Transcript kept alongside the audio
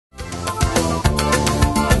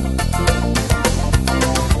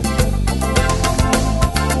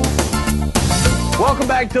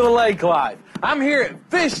back to the Lake Life. I'm here at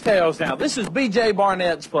Fishtails now. This is B.J.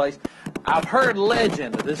 Barnett's place. I've heard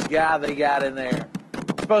legend of this guy they got in there.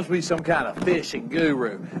 He's supposed to be some kind of fishing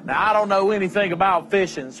guru. Now, I don't know anything about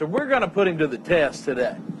fishing, so we're going to put him to the test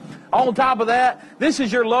today. On top of that, this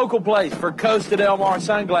is your local place for Costa Del Mar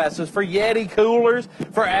sunglasses, for Yeti coolers,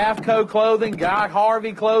 for AFCO clothing, Guy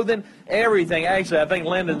Harvey clothing, everything. Actually, I think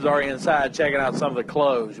Lynden's already inside checking out some of the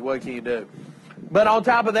clothes. What can you do? But on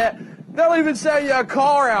top of that, they'll even sell you a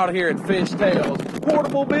car out here at Fishtails.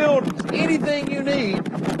 Portable buildings, anything you need.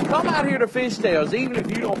 Come out here to Fishtails. Even if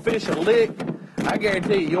you don't fish a lick, I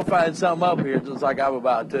guarantee you, you'll find something up here just like I'm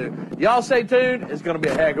about to. Y'all stay tuned. It's going to be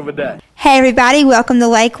a heck of a day. Hey, everybody. Welcome to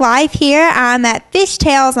Lake Life here. I'm at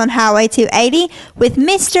Fishtails on Highway 280 with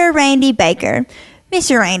Mr. Randy Baker.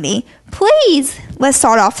 Mr. Randy, please, let's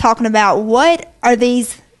start off talking about what are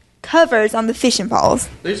these covers on the fishing poles.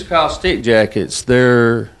 These are called stick jackets.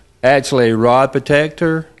 They're actually a rod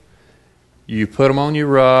protector. You put them on your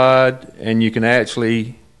rod, and you can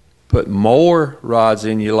actually put more rods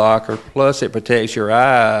in your locker, plus it protects your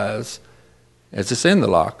eyes as it's in the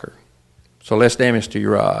locker. So less damage to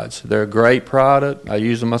your rods. They're a great product. I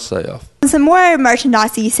use them myself. Some more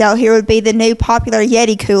merchandise that you sell here would be the new popular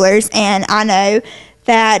Yeti coolers, and I know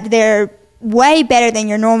that they're way better than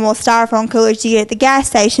your normal styrofoam coolers you get at the gas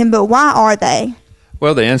station, but why are they?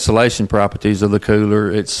 Well, the insulation properties of the cooler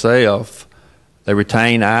itself, they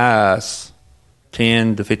retain ice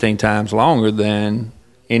 10 to 15 times longer than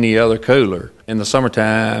any other cooler. In the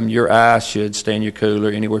summertime, your ice should stay in your cooler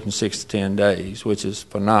anywhere from 6 to 10 days, which is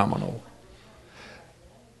phenomenal.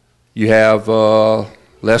 You have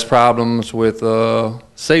less problems with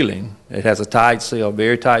sealing. It has a tight seal,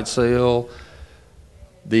 very tight seal.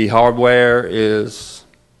 The hardware is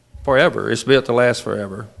forever. It's built to last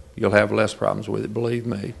forever. You'll have less problems with it, believe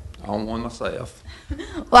me. I own one myself.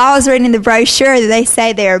 Well, I was reading the brochure that they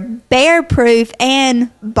say they're bear-proof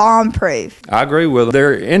and bomb-proof. I agree with them.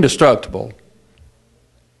 They're indestructible.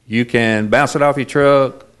 You can bounce it off your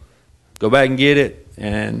truck, go back and get it,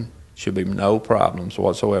 and should be no problems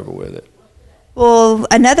whatsoever with it. Well,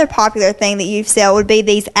 another popular thing that you sell would be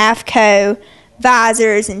these AFCO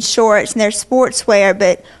visors and shorts, and they're sportswear,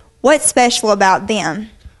 but what's special about them?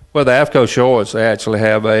 Well, the AFCO shorts actually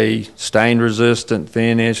have a stain-resistant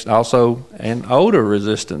finish, also an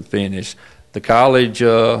odor-resistant finish. The college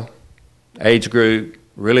age group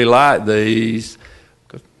really like these.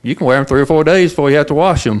 You can wear them 3 or 4 days before you have to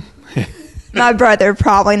wash them. My brother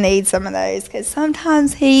probably needs some of those because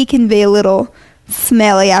sometimes he can be a little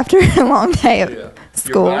smelly after a long day of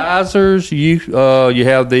school. Your visors, you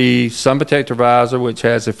have the sun protector visor, which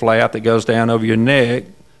has a flap that goes down over your neck,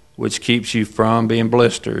 which keeps you from being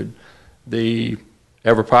blistered. The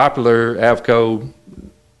ever-popular AFCO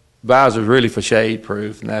visor is really for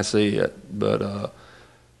shade-proof, and that's it. But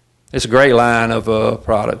it's a great line of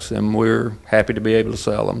products, and we're happy to be able to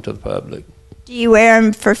sell them to the public. Do you wear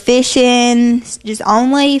them for fishing, just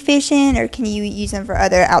only fishing, or can you use them for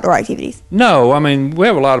other outdoor activities? No, I mean, we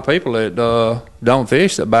have a lot of people that don't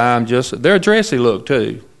fish that buy them they're a dressy look,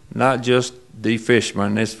 too. Not just the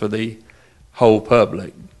fishermen, it's for the whole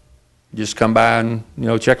public. Just come by and,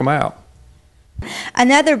 check them out.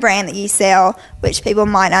 Another brand that you sell, which people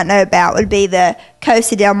might not know about, would be the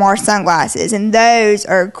Costa Del Mar sunglasses. And those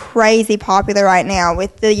are crazy popular right now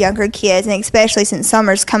with the younger kids, and especially since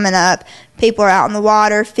summer's coming up. People are out in the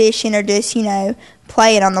water fishing or just,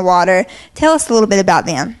 playing on the water. Tell us a little bit about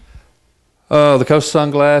them. The Costa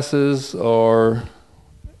sunglasses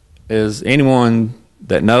as anyone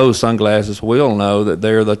that knows sunglasses will know that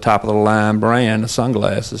they're the top-of-the-line brand of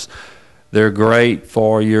sunglasses. They're great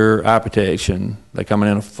for your eye protection. They come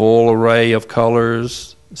in a full array of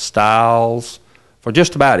colors, styles, for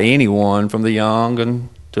just about anyone from the young and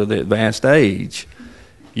to the advanced age.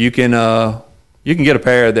 You can get a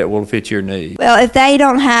pair that will fit your needs. Well, if they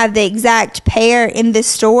don't have the exact pair in the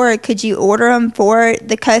store, could you order them for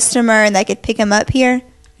the customer and they could pick them up here?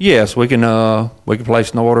 Yes, we can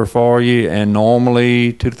place an order for you, and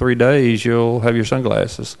normally 2 to 3 days you'll have your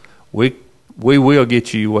sunglasses. We will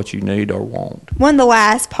get you what you need or want. One of the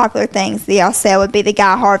last popular things that y'all sell would be the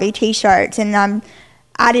Guy Harvey T-shirts, and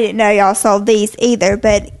I didn't know y'all sold these either,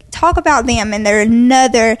 but talk about them, and they're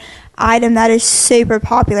another item that is super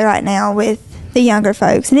popular right now with the younger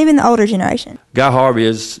folks and even the older generation. Guy Harvey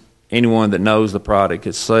is anyone that knows the product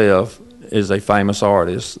itself is a famous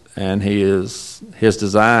artist, and his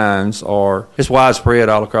designs it's widespread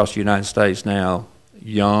all across the United States now,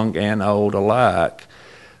 young and old alike.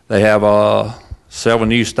 They have several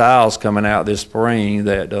new styles coming out this spring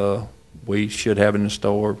that we should have in the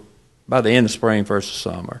store by the end of spring, first of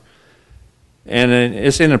summer. and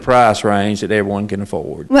it's in a price range that everyone can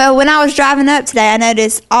afford. Well, when I was driving up today, I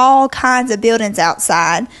noticed all kinds of buildings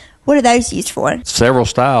outside. What are those used for? Several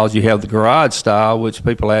styles. You have the garage style, which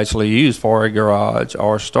people actually use for a garage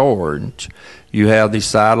or storage. You have the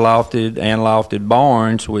side lofted and lofted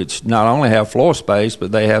barns, which not only have floor space,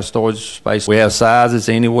 but they have storage space. We have sizes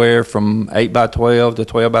anywhere from 8 by 12 to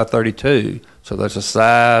 12 by 32. So there's a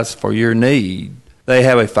size for your need. They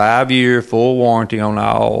have a 5-year full warranty on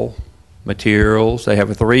all materials. They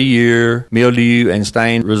have a 3-year mildew and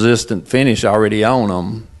stain resistant finish already on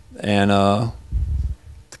them. And the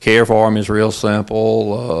care for them is real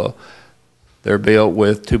simple. They're built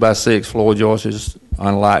with 2x6 floor joists,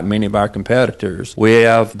 unlike many of our competitors. We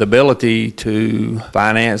have the ability to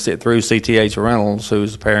finance it through CTH Rentals,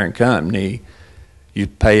 who's the parent company. You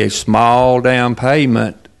pay a small down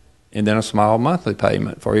payment and then a small monthly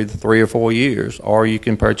payment for either 3 or 4 years, or you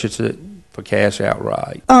can purchase it for cash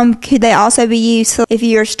outright. Could they also be used if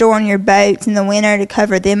you're storing your boats in the winter to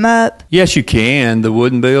cover them up? Yes, you can. The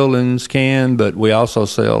wooden buildings can, but we also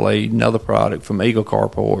sell another product from Eagle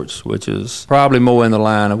Carports, which is probably more in the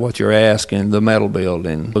line of what you're asking. The metal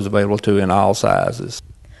building is available too in all sizes.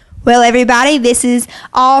 Well, everybody, this is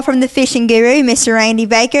all from the fishing guru, Mr. Randy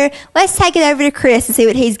Baker. Let's take it over to Chris and see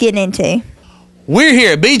what he's getting into. We're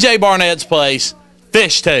here at B.J. Barnett's place,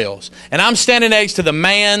 Fish Tales, and I'm standing next to the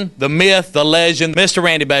man, the myth, the legend, Mr.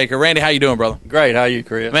 Randy Baker. Randy, how you doing, brother? Great. How you,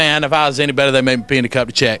 Chris? Man, if I was any better, they made me pee in a cup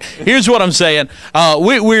to check. Here's what I'm saying.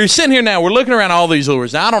 We're sitting here now. We're looking around all these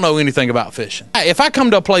lures. Now, I don't know anything about fishing. If I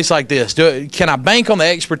come to a place like this, can I bank on the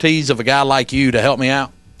expertise of a guy like you to help me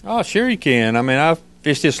out? Oh, sure you can. I mean, I've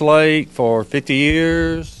fished this lake for 50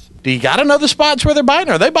 years. Do you got another spots where they're biting,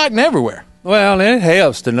 or are they biting everywhere? Well, it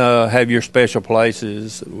helps to have your special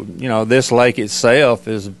places. You know, this lake itself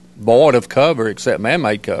is void of cover except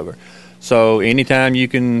man-made cover. So anytime you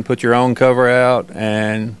can put your own cover out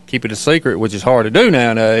and keep it a secret, which is hard to do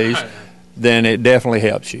nowadays, then it definitely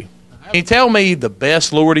helps you. Can you tell me the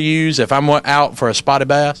best lure to use if I'm out for a spotted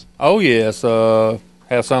bass? Oh, yes.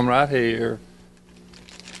 Have some right here.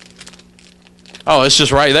 Oh, it's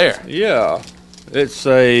just right there. Yeah. It's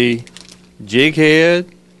a jig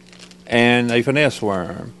head and a finesse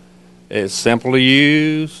worm. It's simple to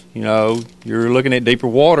use. You know, you're looking at deeper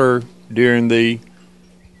water during the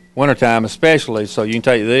wintertime especially, so you can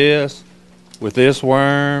take this with this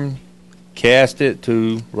worm, cast it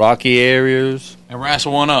to rocky areas. And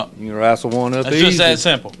wrestle one up. You can wrestle one up It's easy. just that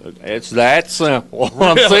simple. It's that simple.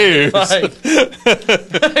 I'm Really? serious. Like,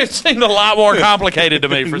 it seemed a lot more complicated to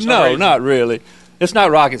me for some No, reason. not really. It's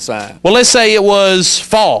not rocket science. Well, let's say it was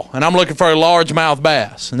fall, and I'm looking for a largemouth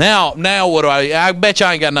bass. Now what do I bet you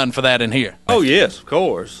I ain't got nothing for that in here. Oh, yes, of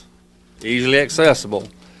course. Easily accessible.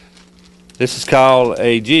 This is called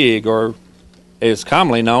a jig, or it's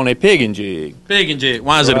commonly known a pig and jig. Pig and jig.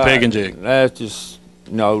 Why is it a pig and jig? That's just,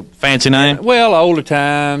 you know. Fancy name? Well, older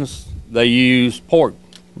times, they use pork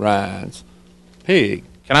rinds. Pig.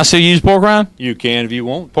 Can I still use pork rind? You can if you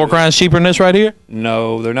want. Pork rind's cheaper than this right here?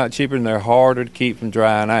 No, they're not cheaper, and they're harder to keep from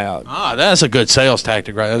drying out. Ah, that's a good sales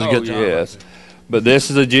tactic, right? That's a good job. Yes. But this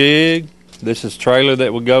is a jig. This is trailer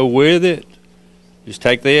that would go with it. Just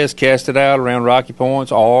take this, cast it out around rocky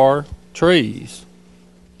points or trees.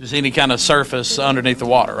 Just any kind of surface underneath the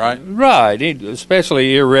water, right? Right,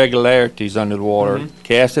 especially irregularities under the water. Mm-hmm.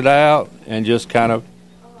 Cast it out and just kind of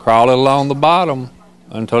crawl it along the bottom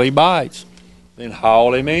until he bites. Then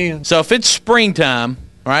haul him in. So if it's springtime,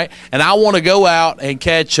 right, and I want to go out and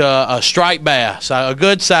catch a striped bass, a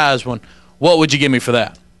good sized one, what would you give me for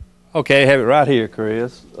that? Okay, have it right here,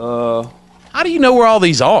 Chris. How do you know where all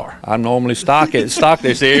these are? I normally stock this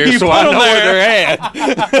area, You so put I 'em know there. where they're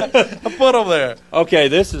at. I put them there. Okay,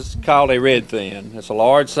 this is called a redfin. It's a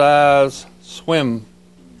large size swim.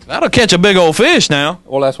 That'll catch a big old fish now.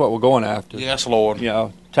 Well, that's what we're going after. Yes, Lord. You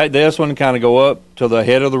know, take this one and kind of go up to the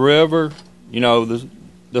head of the river. You know,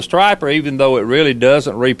 the striper, even though it really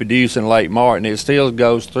doesn't reproduce in Lake Martin, it still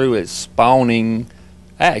goes through its spawning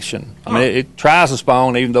action. I mean, it tries to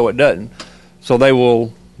spawn even though it doesn't. So they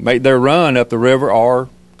will make their run up the river or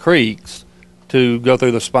creeks to go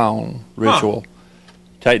through the spawn ritual.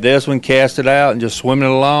 Take this one, cast it out, and just swim it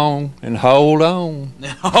along and hold on.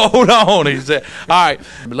 Hold on, he said. All right,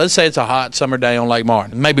 let's say it's a hot summer day on Lake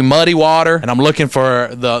Martin. Maybe muddy water, and I'm looking for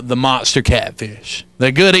the monster catfish.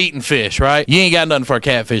 They're good eating fish, right? You ain't got nothing for a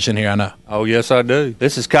catfish in here, I know. Oh, yes, I do.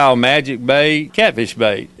 This is called magic bait, catfish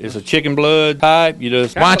bait. It's a chicken blood type. You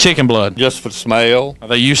just Why chicken blood? Just for the smell. Are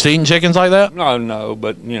they used to eating chickens like that? No,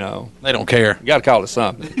 but, you know. They don't care. You got to call it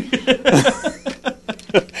something.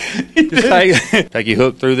 Just take your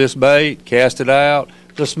hook through this bait, cast it out,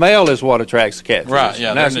 The smell is what attracts the catfish. Right,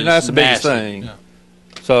 yeah. That's the biggest thing. Yeah.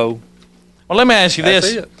 So, well, let me ask you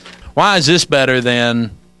this. it. Why is this better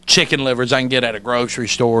than chicken livers I can get at a grocery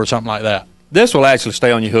store or something like that? this will actually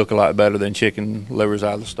stay on your hook a lot better than chicken livers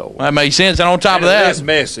out of the store. That makes sense. And on top of that, it's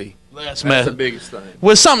messy. That's the biggest thing.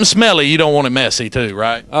 With something smelly, you don't want it messy too,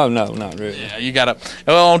 right? Oh, no, not really. Yeah, you got to.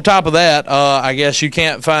 Well, on top of that, I guess you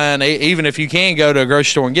can't find, even if you can go to a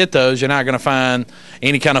grocery store and get those, you're not going to find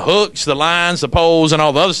any kind of hooks, the lines, the poles, and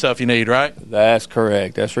all the other stuff you need, right? That's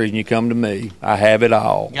correct. That's the reason you come to me. I have it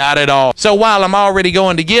all. Got it all. So while I'm already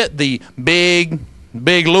going to get the big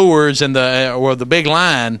lures and the big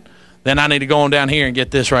line, then I need to go on down here and get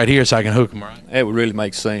this right here so I can hook them right. It would really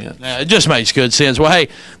make sense. It just makes good sense. Well, hey,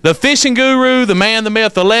 the fishing guru, the man, the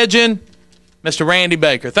myth, the legend, Mr. Randy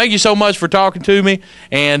Baker, thank you so much for talking to me.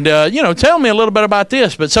 And, tell me a little bit about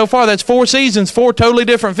this. But so far, that's 4 seasons, 4 totally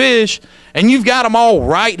different fish, and you've got them all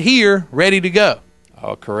right here ready to go.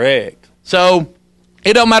 Oh, correct. So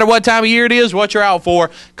it don't matter what time of year it is, what you're out for,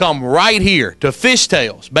 come right here to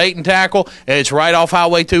Fishtails Bait and Tackle. It's right off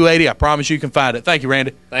Highway 280. I promise you can find it. Thank you,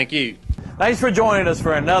 Randy. Thank you. Thanks for joining us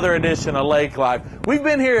for another edition of Lake Life. We've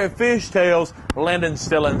been here at Fishtails. Lynden's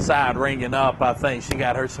still inside ringing up. I think she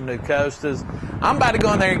got her some new coasters. I'm about to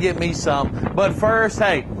go in there and get me some. But first,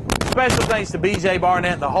 hey, special thanks to BJ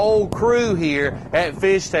Barnett and the whole crew here at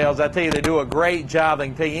Fishtails. I tell you, they do a great job. They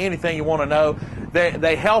can tell you anything you want to know.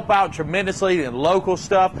 They help out tremendously in local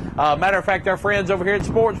stuff. Matter of fact, our friends over here at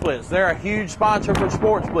Sports Blitz, they're a huge sponsor for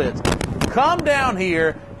Sports Blitz. Come down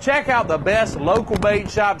here, check out the best local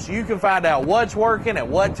bait shops. You can find out what's working at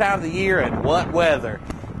what time of the year and what weather.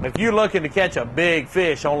 If you're looking to catch a big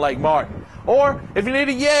fish on Lake Martin, or if you need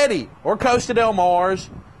a Yeti, or Costa Del Mars,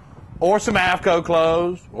 or some AFCO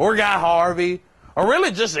clothes, or Guy Harvey, or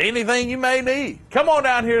really just anything you may need, come on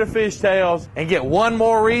down here to Fishtails and get one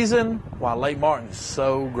more reason why Lake Martin is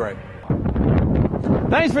so great.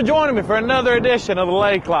 Thanks for joining me for another edition of the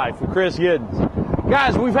Lake Life with Chris Giddens.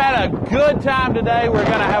 Guys, we've had a good time today. We're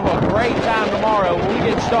going to have a great time tomorrow when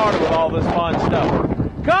we get started with all this fun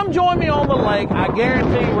stuff. Come join me on the lake. I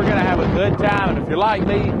guarantee you we're going to have a good time. And if you're like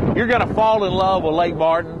me, you're going to fall in love with Lake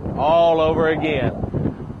Martin all over again.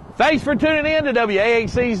 Thanks for tuning in to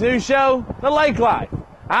WAXC's new show, The Lake Life.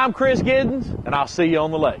 I'm Chris Giddens, and I'll see you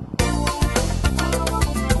on the lake.